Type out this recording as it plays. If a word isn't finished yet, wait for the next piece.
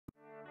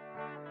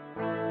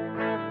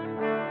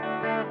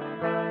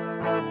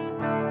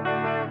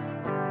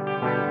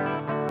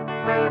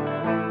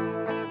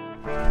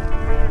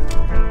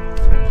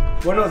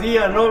Buenos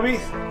días, Norbert.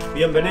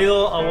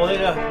 Bienvenido a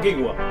Bodegas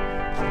Guiguan.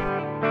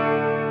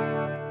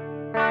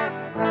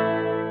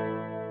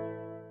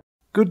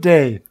 Good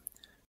day.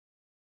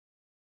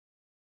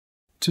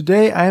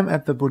 Today I am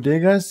at the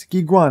Bodegas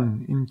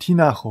Guiguan in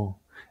Tinajo,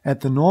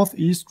 at the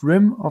northeast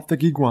rim of the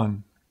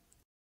Guiguan.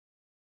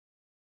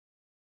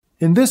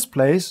 In this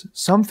place,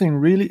 something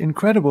really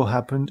incredible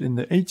happened in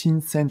the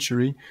 18th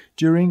century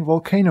during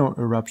volcano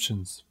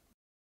eruptions.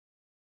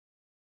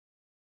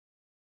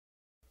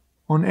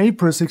 On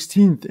April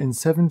 16th in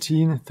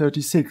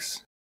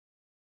 1736,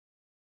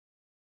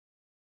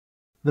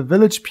 the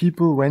village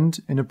people went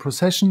in a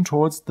procession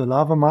towards the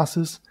lava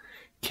masses,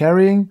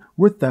 carrying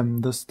with them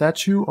the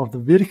statue of the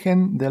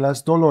Virgen de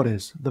las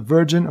Dolores, the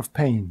Virgin of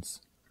Pains.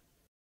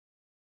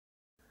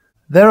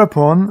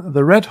 Thereupon,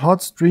 the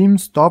red-hot stream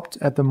stopped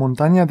at the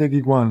Montaña de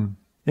Guiguan.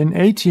 In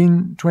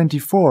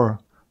 1824,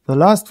 the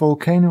last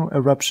volcano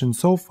eruption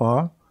so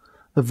far,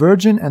 the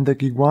Virgin and the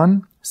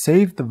Guiguan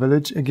saved the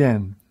village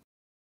again.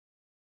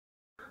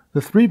 The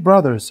three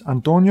brothers,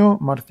 Antonio,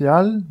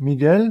 Marcial,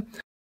 Miguel,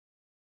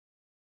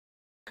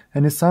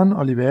 and his son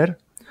Oliver,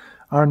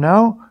 are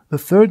now the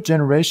third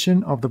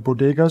generation of the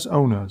Bodegas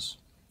owners.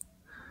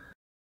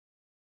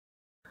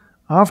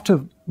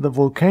 After the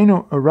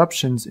volcano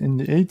eruptions in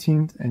the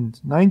 18th and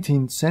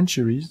 19th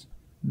centuries,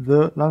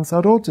 the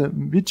Lanzarote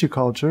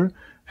viticulture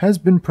has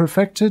been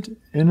perfected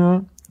in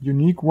a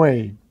unique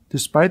way,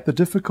 despite the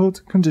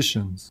difficult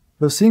conditions.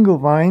 The single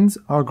vines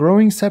are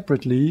growing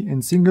separately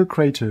in single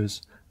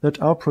craters that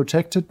are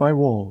protected by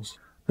walls.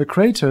 The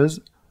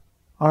craters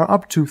are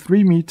up to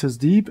 3 meters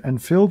deep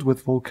and filled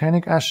with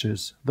volcanic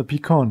ashes, the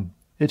picon.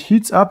 It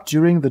heats up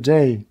during the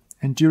day,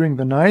 and during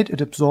the night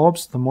it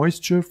absorbs the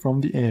moisture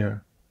from the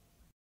air.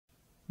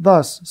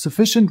 Thus,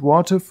 sufficient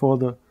water for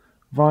the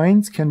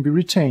vines can be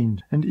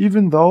retained, and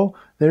even though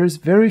there is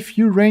very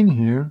few rain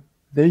here,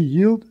 they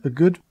yield a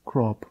good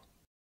crop.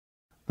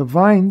 The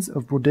vines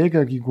of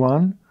Bodega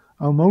Guiguan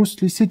are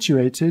mostly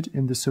situated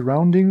in the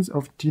surroundings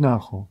of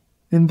Tinajo.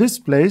 In this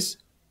place,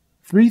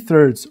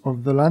 3/3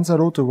 of the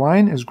Lanzarote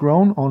wine is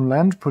grown on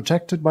land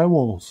protected by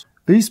walls.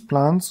 These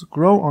plants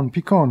grow on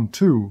picon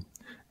too,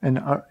 and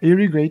are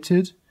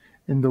irrigated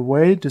in the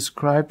way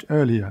described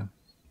earlier.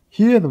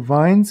 Here the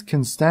vines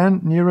can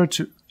stand nearer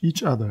to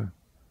each other.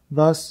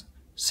 Thus,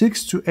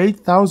 6,000 to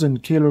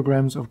 8,000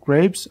 kilograms of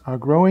grapes are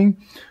growing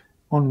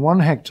on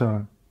 1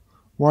 hectare,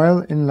 while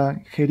in La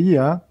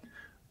Jeria,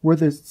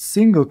 with its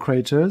single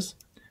craters,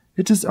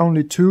 it is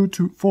only 2,000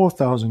 to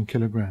 4,000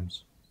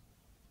 kilograms.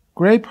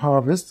 Grape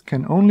harvest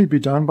can only be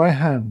done by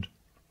hand.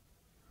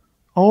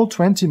 All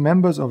 20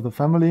 members of the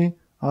family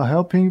are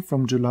helping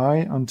from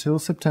July until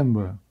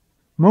September.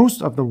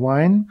 Most of the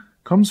wine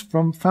comes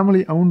from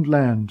family-owned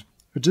land.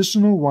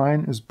 Additional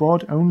wine is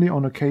bought only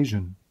on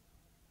occasion.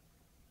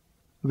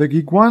 The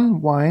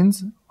Guiguan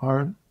wines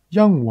are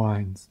young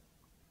wines.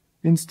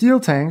 In steel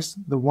tanks,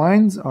 the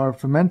wines are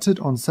fermented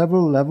on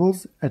several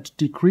levels at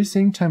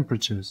decreasing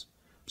temperatures,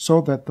 so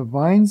that the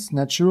wine's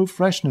natural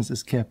freshness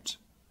is kept.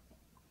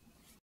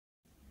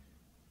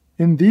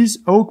 In these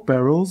oak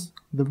barrels,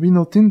 the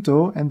Vino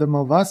Tinto and the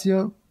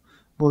Malvasia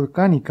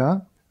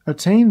volcanica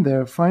attain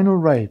their final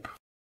ripe.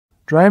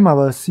 Dry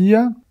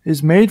Malvasia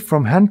is made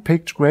from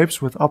hand-picked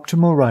grapes with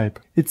optimal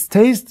ripe. Its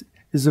taste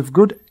is of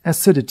good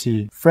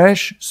acidity,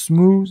 fresh,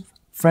 smooth,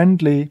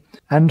 friendly,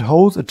 and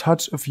holds a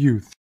touch of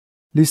youth.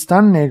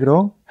 Listan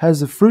Negro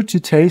has a fruity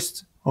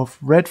taste of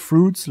red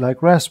fruits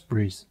like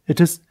raspberries.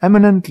 It is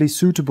eminently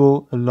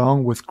suitable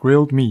along with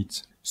grilled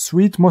meat.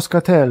 Sweet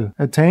Moscatel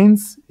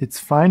attains its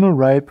final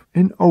ripe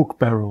in oak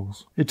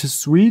barrels. It is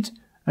sweet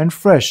and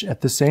fresh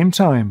at the same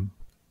time,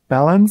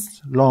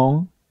 balanced,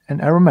 long, and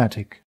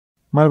aromatic.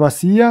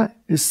 Malvasia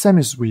is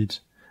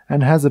semi-sweet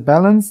and has a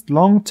balanced,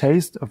 long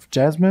taste of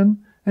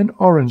jasmine and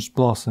orange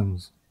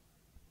blossoms.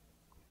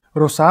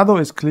 Rosado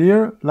is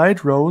clear,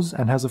 light rose,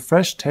 and has a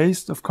fresh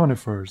taste of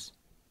conifers.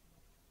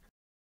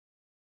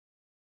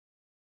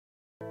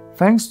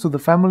 Thanks to the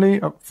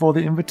family for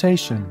the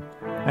invitation,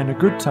 and a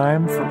good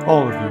time for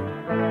all of you.